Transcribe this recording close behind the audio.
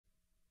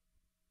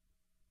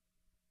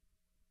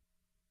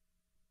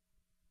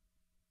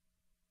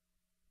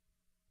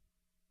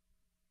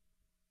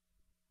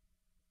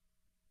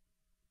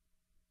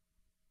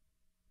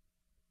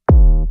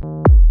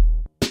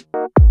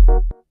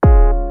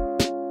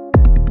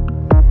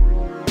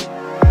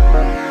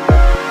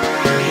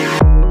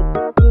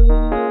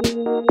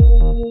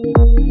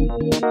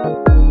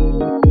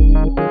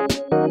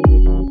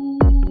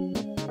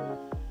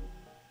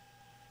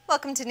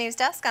Welcome to News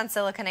Desk on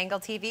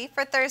SiliconANGLE TV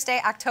for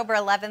Thursday, October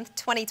 11th,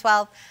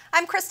 2012.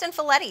 I'm Kristen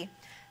Folletti.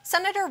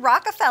 Senator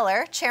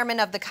Rockefeller, chairman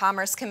of the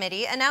Commerce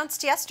Committee,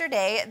 announced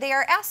yesterday they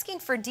are asking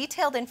for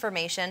detailed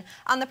information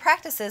on the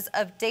practices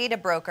of data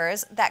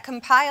brokers that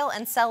compile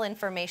and sell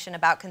information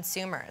about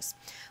consumers.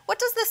 What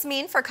does this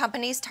mean for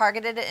companies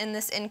targeted in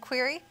this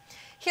inquiry?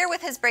 Here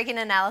with his breaking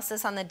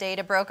analysis on the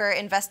data broker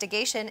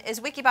investigation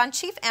is Wikibon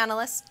Chief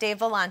Analyst Dave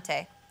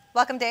Vellante.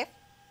 Welcome, Dave.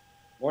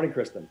 Morning,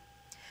 Kristen.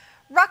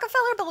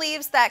 Rockefeller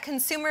believes that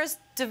consumers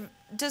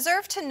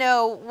deserve to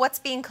know what's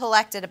being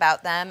collected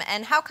about them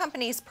and how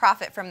companies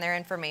profit from their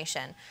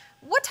information.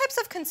 What types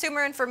of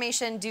consumer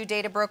information do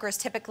data brokers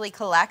typically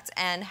collect,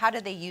 and how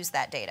do they use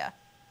that data?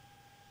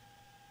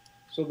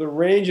 So the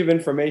range of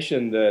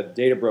information that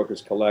data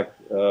brokers collect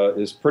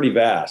is pretty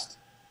vast,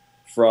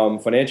 from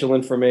financial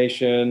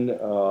information,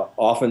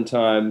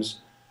 oftentimes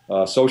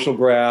social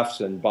graphs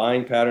and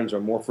buying patterns, or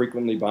more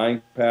frequently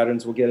buying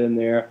patterns will get in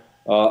there.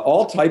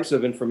 All types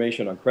of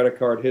information on credit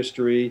card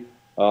history,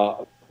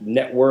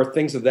 net worth,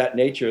 things of that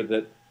nature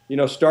that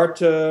start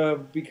to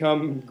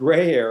become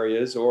gray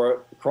areas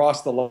or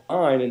cross the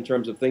line in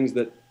terms of things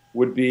that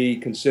would be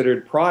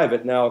considered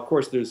private. Now, of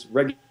course, there's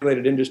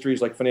regulated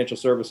industries like financial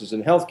services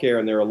and healthcare,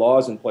 and there are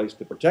laws in place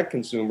to protect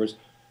consumers,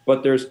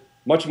 but there's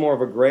much more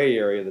of a gray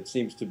area that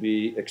seems to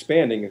be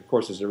expanding, of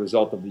course, as a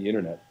result of the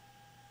internet.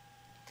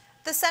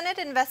 The Senate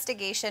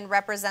investigation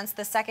represents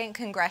the second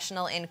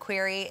congressional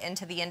inquiry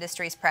into the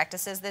industry's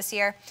practices this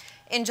year.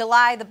 In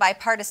July, the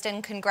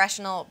Bipartisan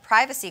Congressional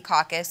Privacy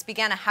Caucus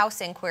began a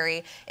House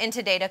inquiry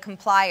into data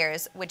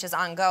compliers, which is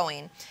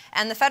ongoing.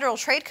 And the Federal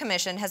Trade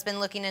Commission has been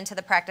looking into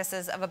the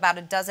practices of about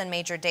a dozen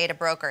major data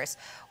brokers.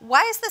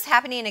 Why is this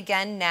happening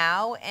again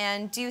now?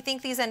 And do you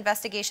think these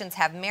investigations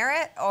have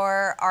merit,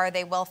 or are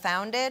they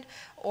well-founded?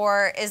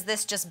 Or is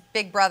this just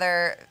Big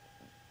Brother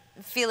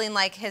feeling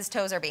like his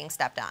toes are being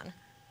stepped on?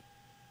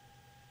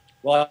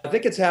 Well, I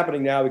think it's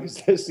happening now because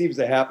this seems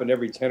to happen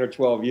every 10 or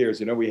 12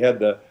 years. We had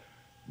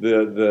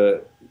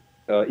the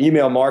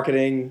email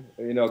marketing,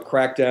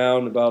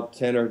 crackdown about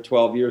 10 or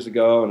 12 years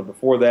ago, and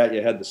before that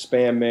you had the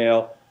spam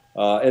mail,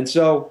 and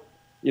so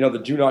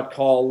the do not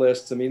call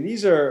lists. I mean,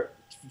 these are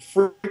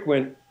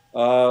frequent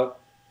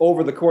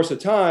over the course of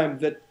time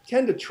that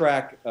tend to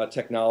track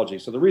technology.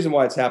 So the reason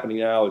why it's happening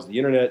now is the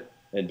internet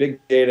and big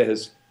data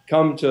has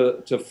come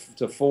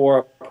to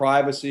fore.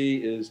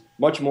 Privacy is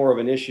much more of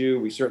an issue.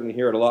 We certainly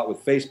hear it a lot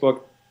with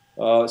Facebook.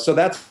 So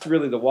that's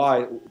really the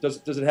why. Does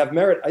it have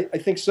merit? I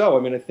think so.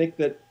 I mean, I think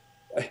that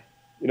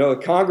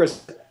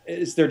Congress,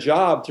 it's their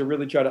job to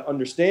really try to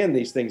understand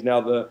these things.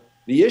 Now,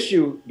 the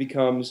issue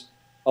becomes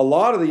a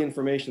lot of the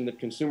information that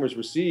consumers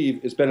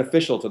receive is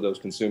beneficial to those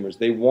consumers.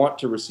 They want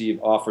to receive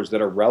offers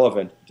that are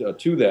relevant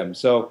to them.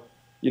 So,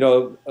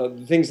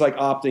 things like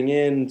opting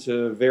in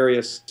to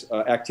various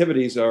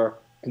activities are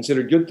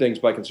considered good things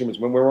by consumers.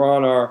 When we're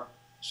on our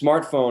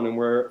smartphone and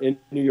we're in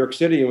New York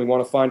City and we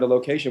want to find a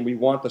location, we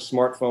want the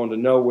smartphone to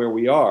know where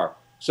we are.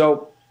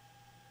 So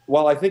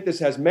while I think this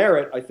has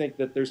merit, I think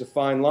that there's a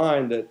fine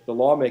line that the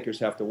lawmakers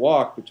have to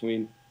walk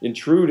between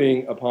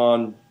intruding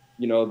upon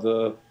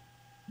the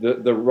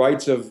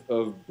rights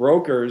of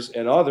brokers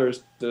and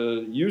others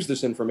to use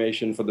this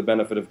information for the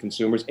benefit of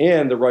consumers,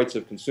 and the rights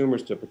of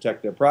consumers to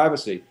protect their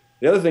privacy.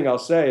 The other thing I'll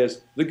say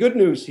is the good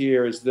news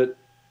here is that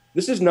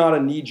this is not a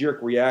knee-jerk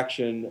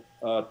reaction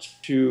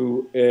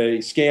to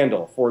a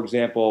scandal, for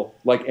example,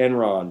 like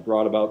Enron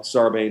brought about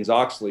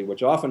Sarbanes-Oxley,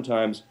 which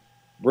oftentimes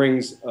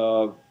brings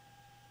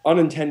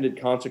unintended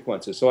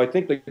consequences. So I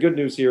think the good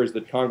news here is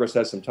that Congress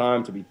has some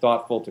time to be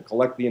thoughtful, to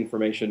collect the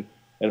information,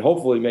 and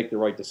hopefully make the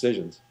right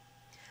decisions.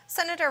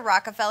 Senator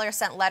Rockefeller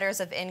sent letters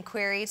of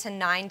inquiry to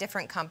 9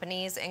 different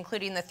companies,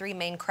 including the 3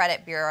 main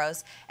credit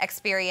bureaus,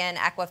 Experian,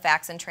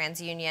 Equifax, and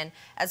TransUnion,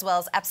 as well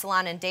as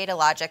Epsilon and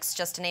Datalogix,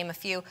 just to name a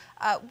few.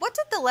 What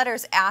did the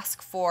letters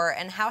ask for,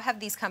 and how have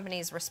these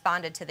companies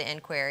responded to the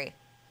inquiry?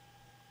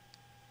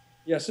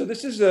 Yeah, so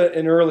this is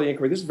an early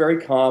inquiry. This is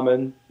very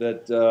common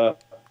that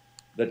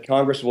that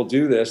Congress will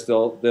do this.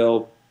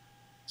 They'll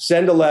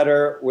send a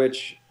letter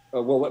which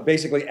will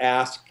basically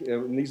ask,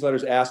 these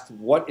letters ask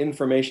what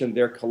information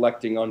they're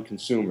collecting on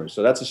consumers.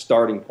 So that's a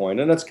starting point,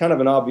 and that's kind of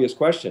an obvious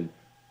question.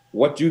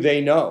 What do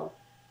they know?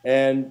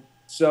 And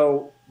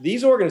so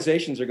these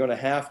organizations are going to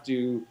have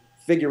to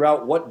figure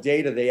out what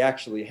data they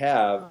actually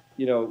have.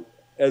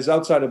 As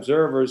outside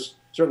observers,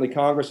 certainly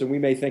Congress, and we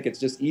may think it's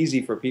just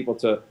easy for people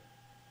to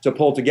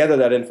pull together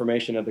that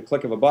information at the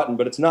click of a button,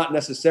 but it's not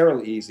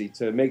necessarily easy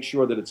to make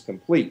sure that it's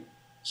complete.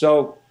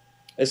 So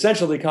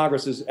essentially,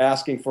 Congress is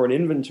asking for an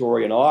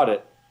inventory, an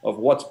audit of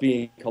what's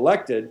being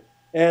collected,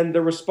 and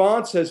the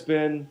response has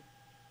been,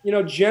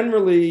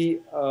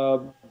 generally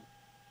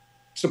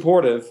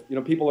supportive.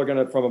 People are going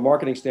to, from a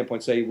marketing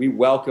standpoint, say we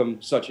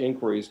welcome such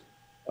inquiries.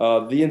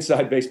 The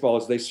inside baseball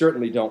is they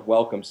certainly don't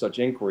welcome such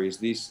inquiries.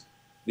 These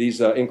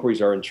inquiries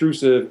are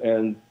intrusive,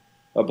 and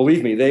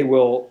believe me, they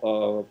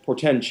will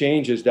portend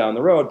changes down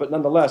the road. But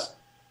nonetheless,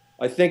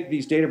 I think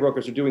these data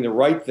brokers are doing the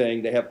right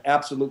thing. They have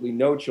absolutely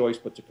no choice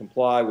but to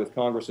comply with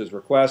Congress's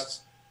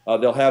requests.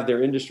 They'll have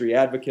their industry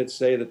advocates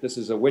say that this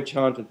is a witch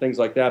hunt and things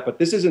like that. But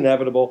this is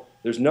inevitable.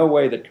 There's no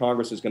way that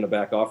Congress is going to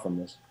back off from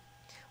this.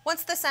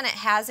 Once the Senate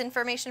has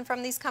information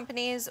from these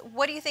companies,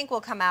 what do you think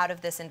will come out of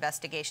this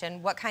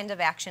investigation? What kind of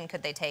action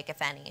could they take,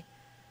 if any?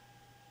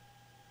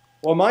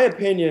 Well, in my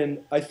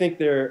opinion, I think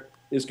there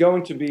is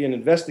going to be an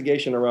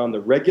investigation around the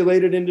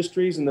regulated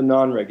industries and the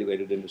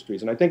non-regulated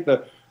industries. And I think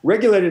the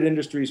regulated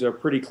industries are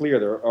pretty clear.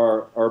 There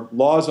are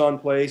laws on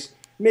place.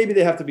 Maybe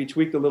they have to be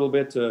tweaked a little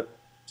bit to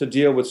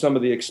deal with some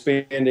of the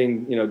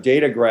expanding,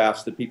 data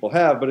graphs that people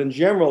have. But in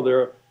general, there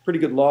are pretty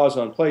good laws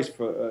in place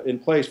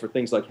for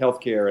things like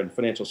healthcare and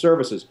financial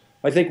services.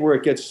 I think where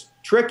it gets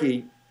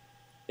tricky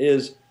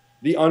is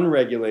the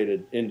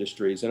unregulated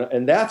industries.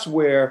 And that's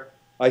where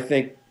I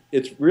think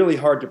it's really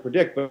hard to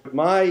predict. But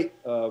my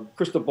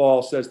crystal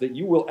ball says that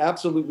you will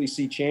absolutely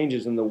see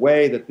changes in the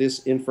way that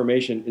this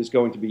information is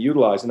going to be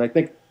utilized. And I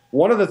think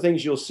one of the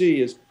things you'll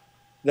see is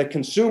that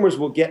consumers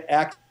will get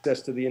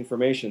access to the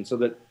information. So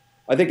that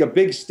I think a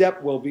big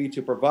step will be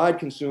to provide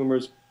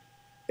consumers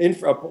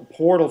a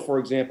portal, for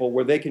example,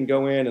 where they can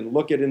go in and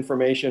look at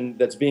information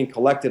that's being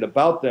collected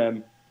about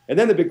them. And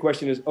then the big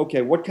question is,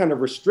 okay, what kind of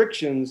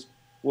restrictions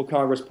will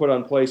Congress put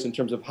on place in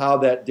terms of how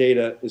that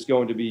data is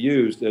going to be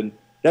used? And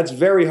that's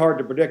very hard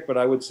to predict, but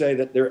I would say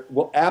that there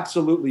will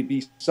absolutely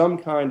be some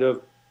kind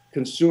of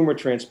consumer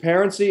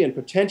transparency and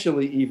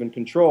potentially even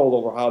control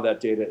over how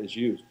that data is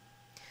used.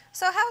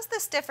 So how is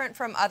this different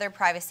from other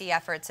privacy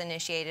efforts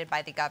initiated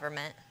by the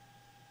government?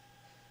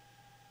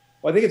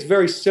 Well, I think it's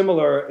very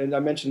similar, and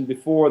I mentioned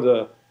before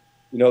the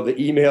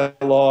email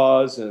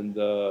laws and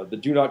the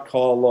do not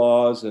call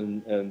laws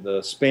and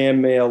the spam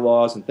mail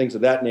laws and things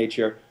of that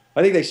nature.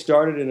 I think they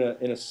started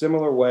in a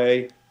similar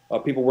way.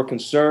 People were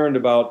concerned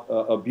about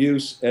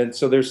abuse, and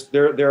so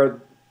there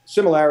are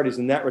similarities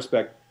in that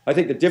respect. I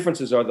think the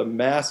differences are the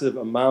massive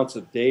amounts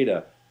of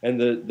data, and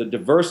the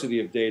diversity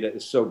of data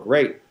is so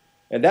great.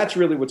 And that's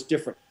really what's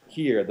different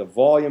here. The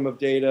volume of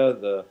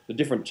data, the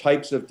different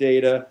types of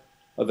data,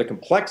 the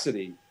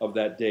complexity of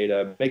that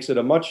data makes it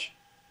a much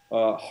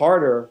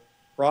harder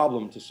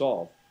problem to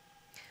solve.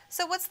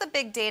 So what's the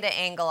big data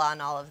angle on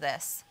all of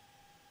this?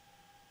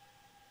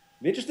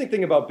 The interesting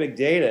thing about big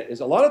data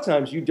is a lot of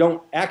times you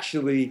don't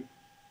actually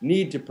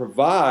need to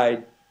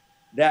provide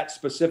that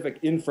specific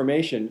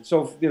information.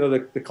 So,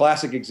 the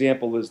classic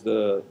example is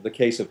the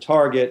case of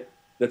Target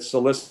that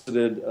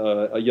solicited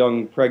a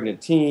young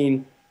pregnant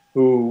teen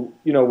who,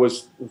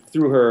 was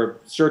through her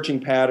searching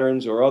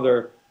patterns or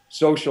other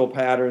social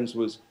patterns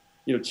was,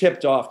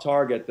 tipped off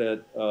Target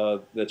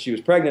that she was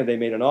pregnant. They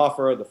made an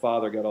offer. The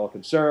father got all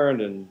concerned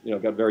and,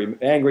 got very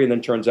angry. And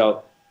then turns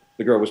out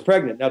the girl was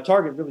pregnant. Now,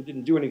 Target really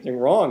didn't do anything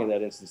wrong in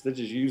that instance. They're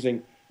just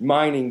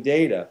mining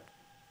data.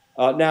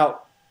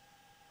 Now,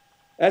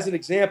 as an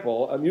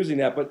example, I'm using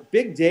that, but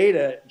big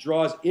data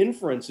draws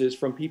inferences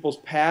from people's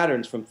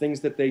patterns, from things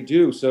that they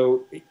do.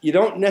 So you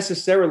don't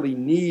necessarily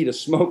need a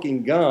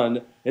smoking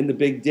gun in the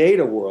big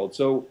data world.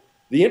 So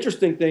the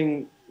interesting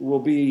thing will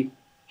be,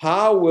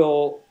 how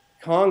will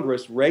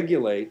Congress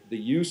regulate the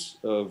use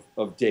of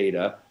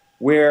data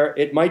where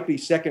it might be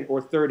second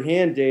or third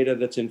hand data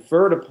that's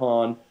inferred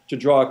upon to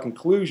draw a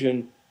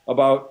conclusion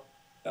about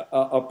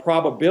a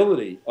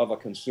probability of a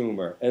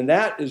consumer? And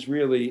that is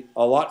really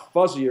a lot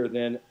fuzzier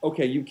than,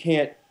 okay, you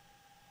can't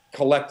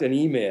collect an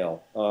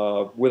email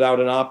without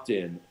an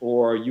opt-in,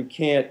 or you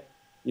can't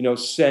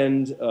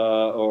send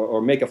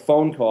or make a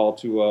phone call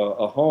to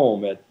a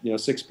home at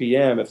 6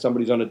 p.m. if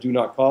somebody's on a do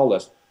not call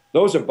list.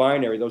 Those are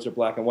binary, those are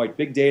black and white.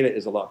 Big data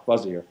is a lot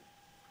fuzzier.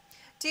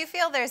 Do you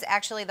feel there's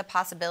actually the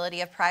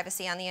possibility of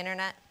privacy on the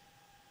internet?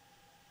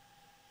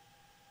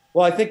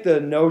 Well, I think the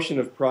notion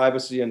of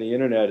privacy on the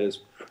internet is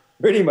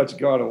pretty much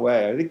gone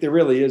away. I think there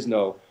really is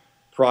no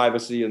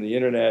privacy in the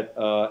internet.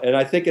 And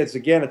I think it's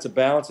a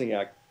balancing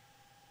act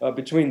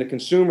between the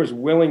consumer's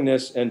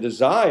willingness and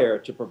desire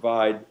to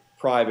provide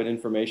private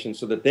information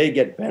so that they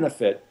get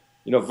benefit,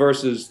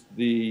 versus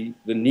the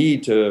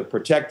need to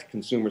protect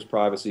consumers'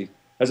 privacy.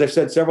 As I've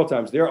said several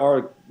times, there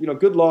are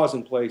good laws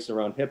in place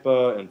around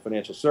HIPAA and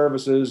financial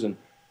services and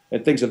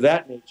things of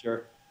that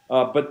nature.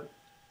 But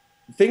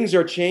things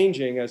are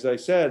changing, as I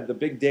said, the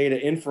big data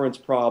inference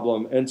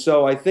problem. And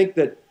so I think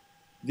that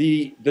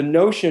the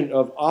notion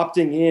of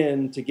opting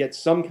in to get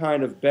some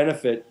kind of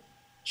benefit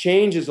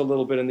changes a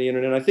little bit in the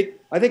internet.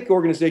 I think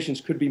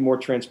organizations could be more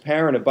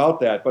transparent about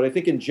that. But I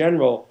think in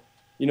general,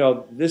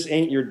 this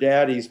ain't your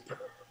daddy's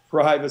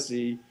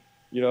privacy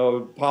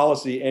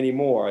policy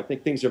anymore. I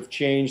think things have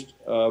changed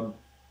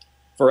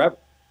forever.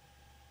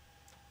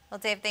 Well,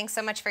 Dave, thanks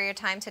so much for your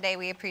time today.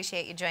 We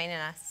appreciate you joining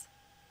us.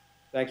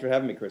 Thanks for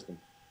having me, Kristen.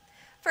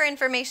 For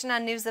information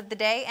on news of the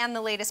day and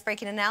the latest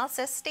breaking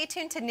analysis, stay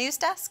tuned to News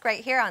Desk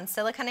right here on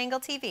SiliconANGLE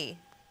TV.